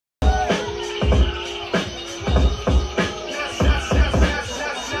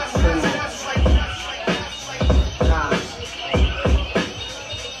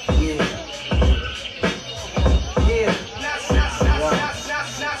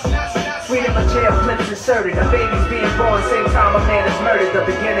in my jail, clips inserted. A baby's being born, same time a man is murdered. The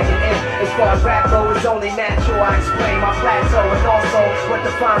beginning and end. As far as rap goes, it's only natural. I explain my plateau and also what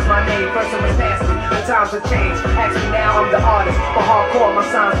defines my name. First it was nasty, the times have changed. Ask me now, I'm the artist. For hardcore, my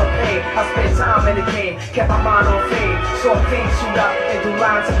signs for pain. I spent time in the game, kept my mind on fame. Saw things shoot up and do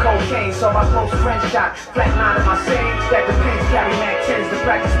lines of cocaine. Saw my close friend shot, flatline in my same. That depends, carry Mac 10s to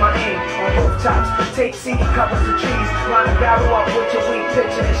practice my aim. On rooftops, take CD covers of trees. Line a barrel up with your weak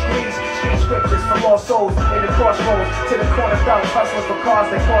pitch in the streets. Street scriptures for lost souls in the crossroads. To the corner thugs, hustling for cars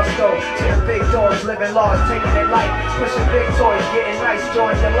that cost gold. To the big doors, living large, taking their life. Pushing big toys, getting nice,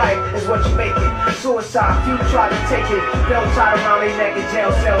 join your life is what you make it. Suicide, few try to take it. Belt tied around their neck in jail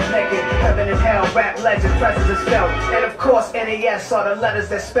cells naked. Heaven and hell, rap legend, presence is felt. And of course, NAS are the letters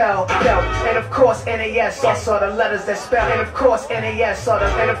that spell felt. And of course, NAS are the letters that spell. And of course, NAS are the,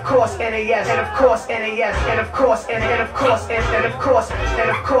 and of course, NAS, and of course, NAS, and of course, and of course, and of course, and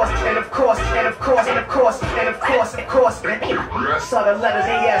of course, and of course, and of course, and of course, and of course, of course, saw the letters,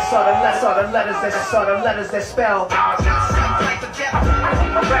 NAS saw the letters that spell. My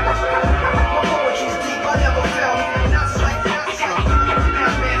poetry's deep, I never felt. Not like that.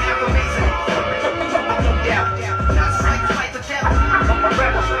 Half man, half amazing. No doubt. Not like the devil.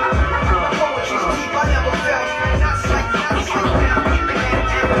 My poetry's deep, I never felt. Not like that. Half man,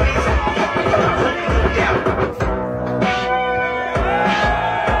 half amazing. No doubt.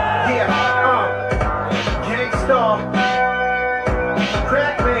 Yeah, Gangstar.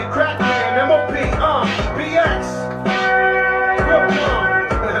 Crack man, MOP, BX.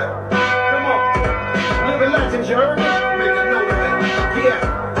 Come on, living legend, you heard me? Make a note of it.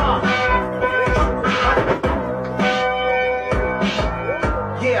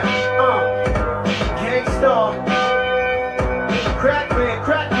 Yeah, Gangstar. Crack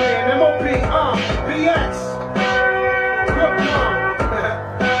man, MOP, BX.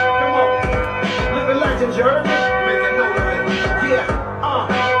 Come on, living legend, you heard me? Make a note of it. Yeah,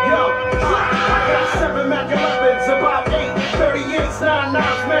 yo, I got 7 Mac 11s, about 8, 38s,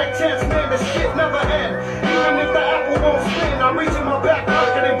 9/9s, Mac 10s, man, this shit never end. Even if the apple won't spin, I'm reaching my back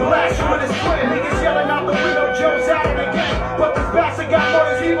pocket and blast you with his twin. Niggas yelling out the window, Joe's out of the game. But this bastard got more,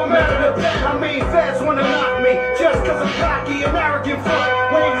 he's even mad at the pen. I mean, feds wanna knock me, just cause I'm cocky and arrogant front.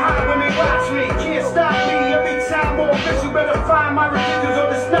 Wayne high when they watch me, can't stop me. Every time more bitch, you better find my residuals or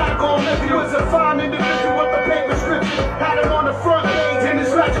this not gon' live you as a fine individual with the paper scripture. Had him on the front page in his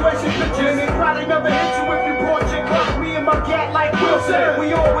graduation picture. And they probably never hit you if you bought your Glock. Me and my gat like Wilson,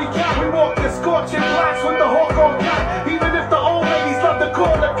 we all we got. We walk the scorching blocks with the hawk on top. Even if the old ladies love to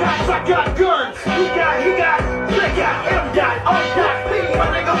call the cops, I got guns. He got, they got, M got, O got, P, my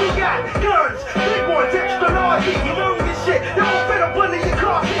nigga, we got guns. Big ones, extra large, you know this shit. They won't fit up under your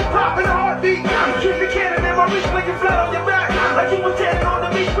car, keep popping a heartbeat. Keep the cannon in my reach, make you flat on your back. Like you was standing on the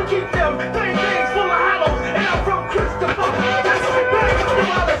beach, we keep them things full of hollows. And I'm from Christopher, that's my bag,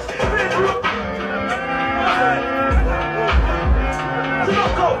 Wallace, Bedroom.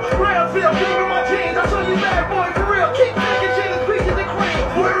 Sunoco, Railfield, give me my jeans, I show you bad boy for real. Keep making shit as peaches and cream.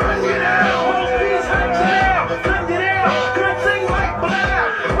 We're running you down, all peace, hands you down, turn you down, good sing like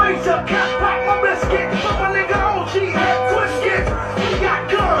blah. Raise up, cat, pop my biscuit, put my nigga OG, head twist it. We got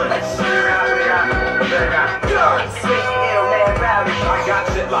guns, we got guns. I got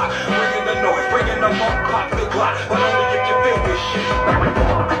shit locked, bringing the noise, bringing the funk, pop the clock, but only if you feel this shit. We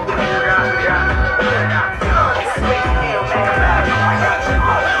got guns. I got shit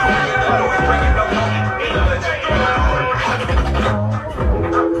locked, bringing the noise, bringing the funk.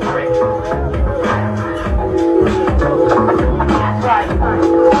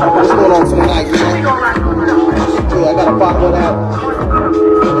 What's going on tonight, man? Yeah, I got a bottle of that.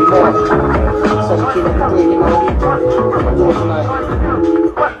 So we keep it complete, you know. I'm doing tonight.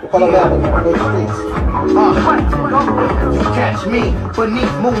 Call it out in the streets. You catch me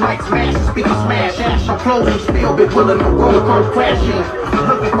beneath moonlight smash, speaker smash, ash your clothing spill, be willing to roll curve crashing.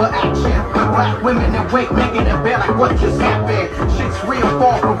 Looking for action, black women in wake, making it bad like what just happened. Shit's real,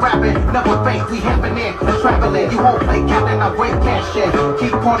 far from rapping, never fake, we happening, traveling. You won't play captain, I break cash in.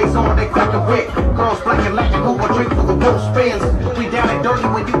 Keep parties on, they crack a wick. Girls blanking Latin, who will drink for the world spins. We down and dirty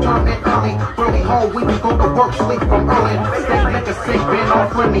when you turn it early. Early home, we can go to work, sleep from early. Stay like a sick, been all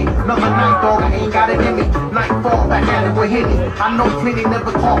friendly. Another night, dog, I ain't got it in me. Nightfall, back at it with Henny. I know plenty,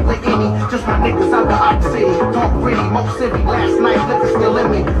 never talk with any. Just my niggas out the op city. Talk pretty, most city. Last night, liquor still in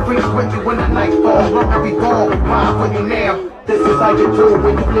me. Freeze with you when the night falls. Run every ball, ride with you now. This is how you do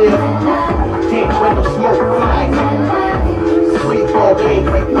when you live. Can't when the smoke flies. Sleep all day,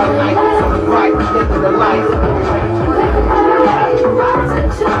 break my night. On the right, living the life.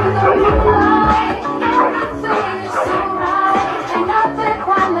 And I think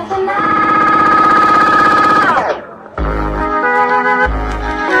one of the night.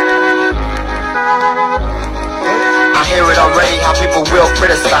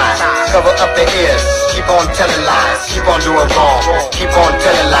 criticize, cover up their ears, keep on telling lies, keep on doing wrong, keep on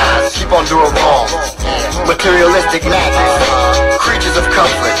telling lies, keep on doing wrong. Materialistic magic, creatures of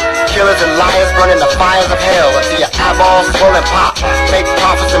comfort, killers and liars burning the fires of hell until your eyeballs swell and pop. Fake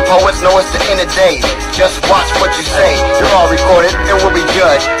prophets and poets know it's the end of days. Just watch what you say, you're all recorded and will be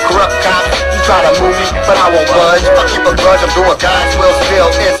judged. Corrupt cops, you try to move me, but I won't budge. I keep a grudge, I'm doing God's will still.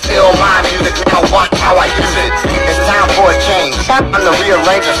 It's still my music, now watch how I use it. It's time for a change, time to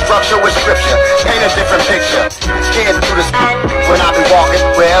rearrange the structure with scripture. Paint a different picture, scared through the when I be walking,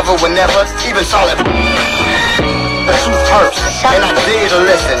 wherever, whenever, even solid. The truth hurts, and I dare you to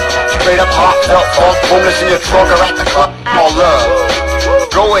listen. Straight up heartfelt talk, homeless in your trunk or at the club, all love.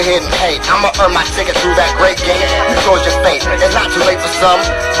 Go ahead and hate, I'ma earn my ticket through that great gate. You chose your fate, it's not too late for some,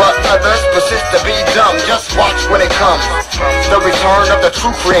 but others persist to be dumb. Just watch when it comes. The return of the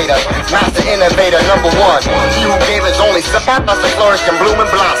true creator, master innovator, number one. He who gave his only son us to flourish and bloom and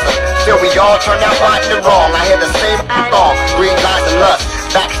blossom. Still we all turn out right and wrong. I hear the same song, greed, lies and lust,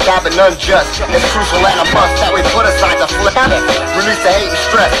 backstabbing unjust. It's crucial and a must that we put aside the flesh. Release the hate and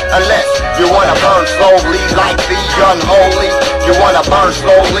stress, unless you wanna burn slowly like the unholy. You wanna burn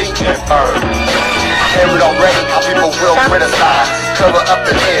slowly and burn. I hear it already, how people will criticize, cover up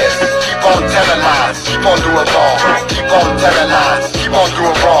their ears, keep on telling lies, keep on doing wrong, keep on telling lies, keep on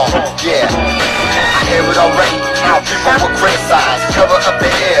doing wrong. Yeah, I hear it already, how people will criticize, cover up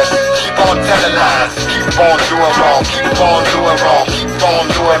their ears, keep on telling lies, keep on doing wrong, keep on doing wrong, keep on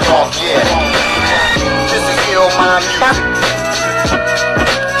doing wrong. Yeah, this is Ill Mind Music.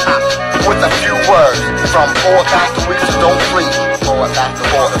 With a few words from 4,000 weeks to don't sleep.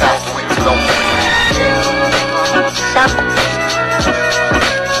 4,000 weeks to don't sleep.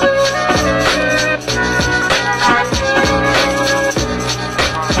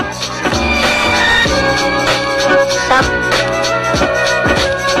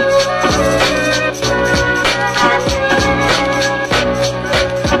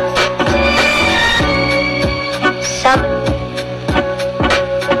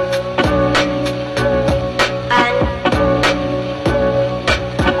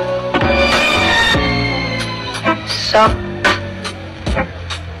 Stop.